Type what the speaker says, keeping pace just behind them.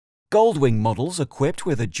Goldwing models equipped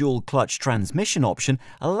with a dual-clutch transmission option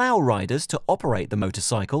allow riders to operate the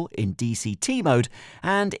motorcycle in DCT mode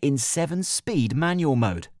and in 7-speed manual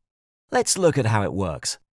mode. Let's look at how it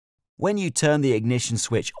works. When you turn the ignition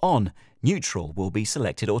switch on, neutral will be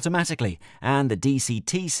selected automatically, and the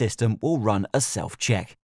DCT system will run a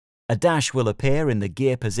self-check. A dash will appear in the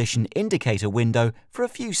gear position indicator window for a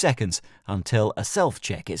few seconds until a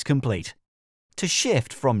self-check is complete. To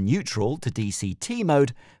shift from neutral to DCT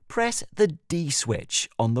mode, press the D switch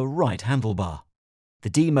on the right handlebar. The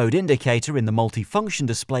D mode indicator in the multifunction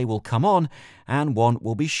display will come on, and one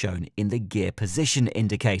will be shown in the gear position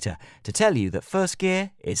indicator to tell you that first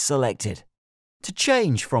gear is selected. To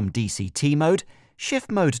change from DCT mode,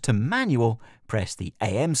 shift mode to manual, press the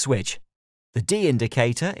AM switch. The D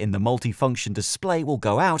indicator in the multifunction display will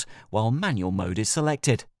go out while manual mode is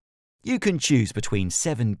selected. You can choose between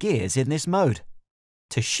 7 gears in this mode.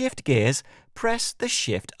 To shift gears, press the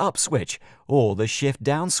Shift Up switch or the Shift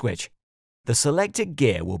Down switch. The selected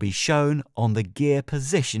gear will be shown on the gear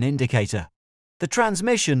position indicator. The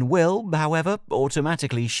transmission will, however,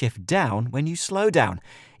 automatically shift down when you slow down,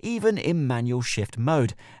 even in manual shift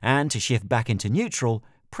mode, and to shift back into neutral,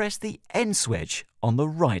 press the N switch on the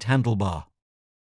right handlebar.